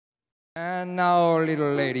And now,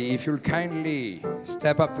 little lady, if you'll kindly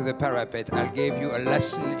step up to the parapet, I'll give you a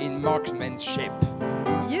lesson in marksmanship.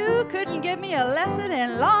 You couldn't give me a lesson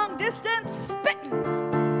in long-distance spitting.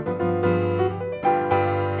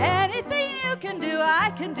 Anything you can do,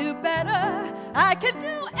 I can do better. I can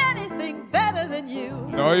do anything better than you.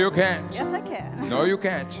 No, you can't. Yes, I can. No, you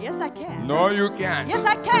can't. Yes, I can. No, you can't. Yes,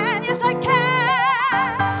 I can. Yes, I can.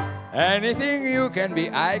 Anything you can be,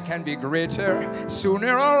 I can be greater.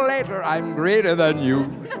 Sooner or later, I'm greater than you.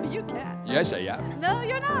 You can. Yes, I am. No,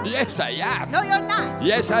 you're not. Yes, I am. No, you're not.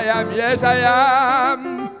 Yes, I am. Yes, I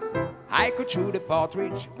am. I could shoot a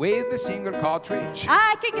partridge with a single cartridge.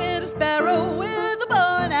 I can get a sparrow with a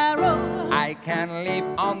bow and arrow. I can live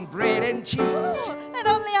on bread and cheese. Ooh, and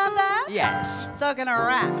only on that? Yes. So can a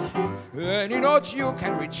rat. Any note you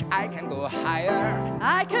can reach, I can go higher.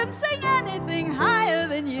 I can sing anything higher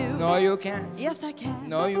than you. No, you can't. Yes, I can.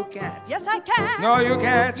 No, you can't. Yes, I can. No, you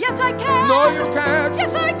can't. Yes, I can. No, you can't.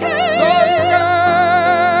 Yes, I can. No, you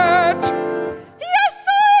can't. Yes,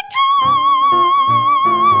 I can.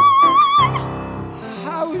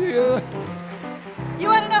 How do you... You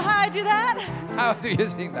want to know how I do that? How do you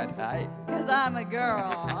sing that high? Because I'm a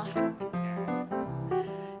girl.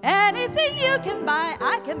 Anything you can buy,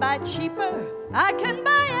 I can buy cheaper. I can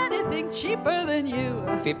buy anything cheaper than you.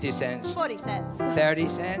 50 cents. 40 cents. 30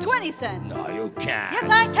 cents. 20 cents. No, you can't. Yes,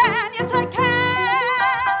 I can. Yes, I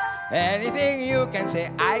can. Anything you can say,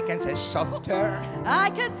 I can say softer. I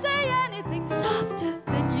can say anything softer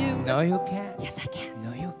than you. No, you can't. Yes, I can.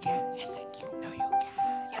 No, you can't. Yes, I can. No, you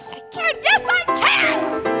can. Yes, I can. Yes, I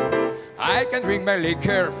can. I can drink my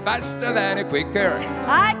liquor faster than a quicker.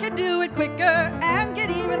 I can do it quicker and get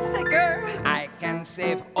even sicker. I can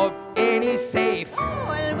save up any safe.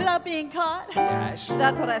 Oh, and without being caught? Yes.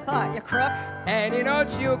 That's what I thought, you crook. Any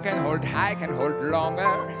notes you can hold, I can hold longer.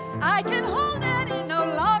 I can hold any no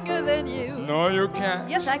longer than you. No, you can't.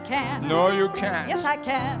 Yes, I can. No, you can't. Yes, I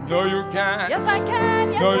can. No, you can't. Yes, I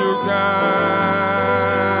can. Yes, No, you can't.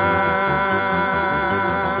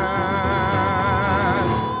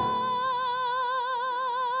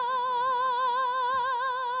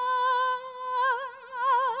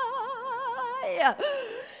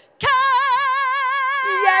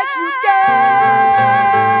 Yes, you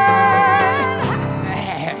can.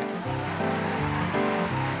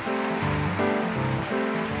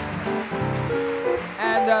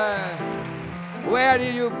 And where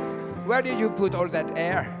did you put all that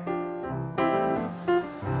air?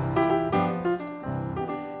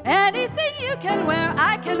 Anything you can wear,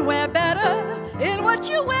 I can wear better. In what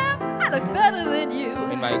you wear, I look better than you.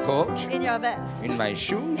 In my coat? In your vest. In my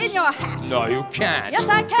shoes? In your hat. No, you can't. Yes,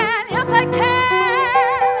 I can. Yes, I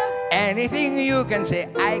can. Anything you can say,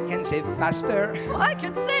 I can say faster. Oh, I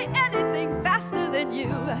can say anything faster than you.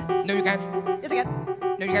 No, you can't. Yes, I can.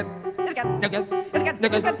 No, you can't. Yes, I can. No, you can't. Yes, I can. No,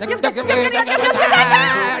 you Yes, I can't. can. No, you Yes, I can't. can. Yes,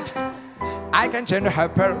 I can. I can change a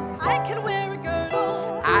helper. I can wear a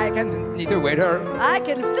girdle. I can knit a sweater. I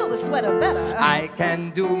can fill the sweater better. I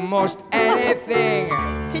can do most anything.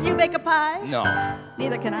 Can you bake a pie? No.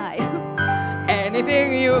 Neither can I.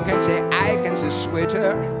 Anything you can say, I can say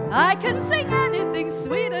sweeter. I can sing anything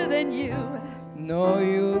sweeter than you. No,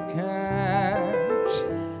 you can't.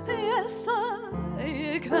 Yes,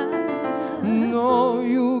 I can. No,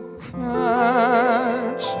 you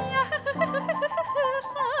can't. Yes,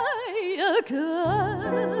 I can.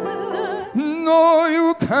 No,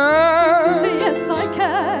 you can't. Yes, I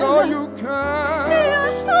can. No, you can't.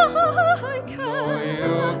 Yes, I can. No,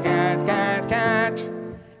 you can't.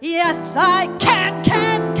 Yes, I can.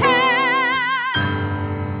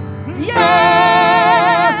 Yeah.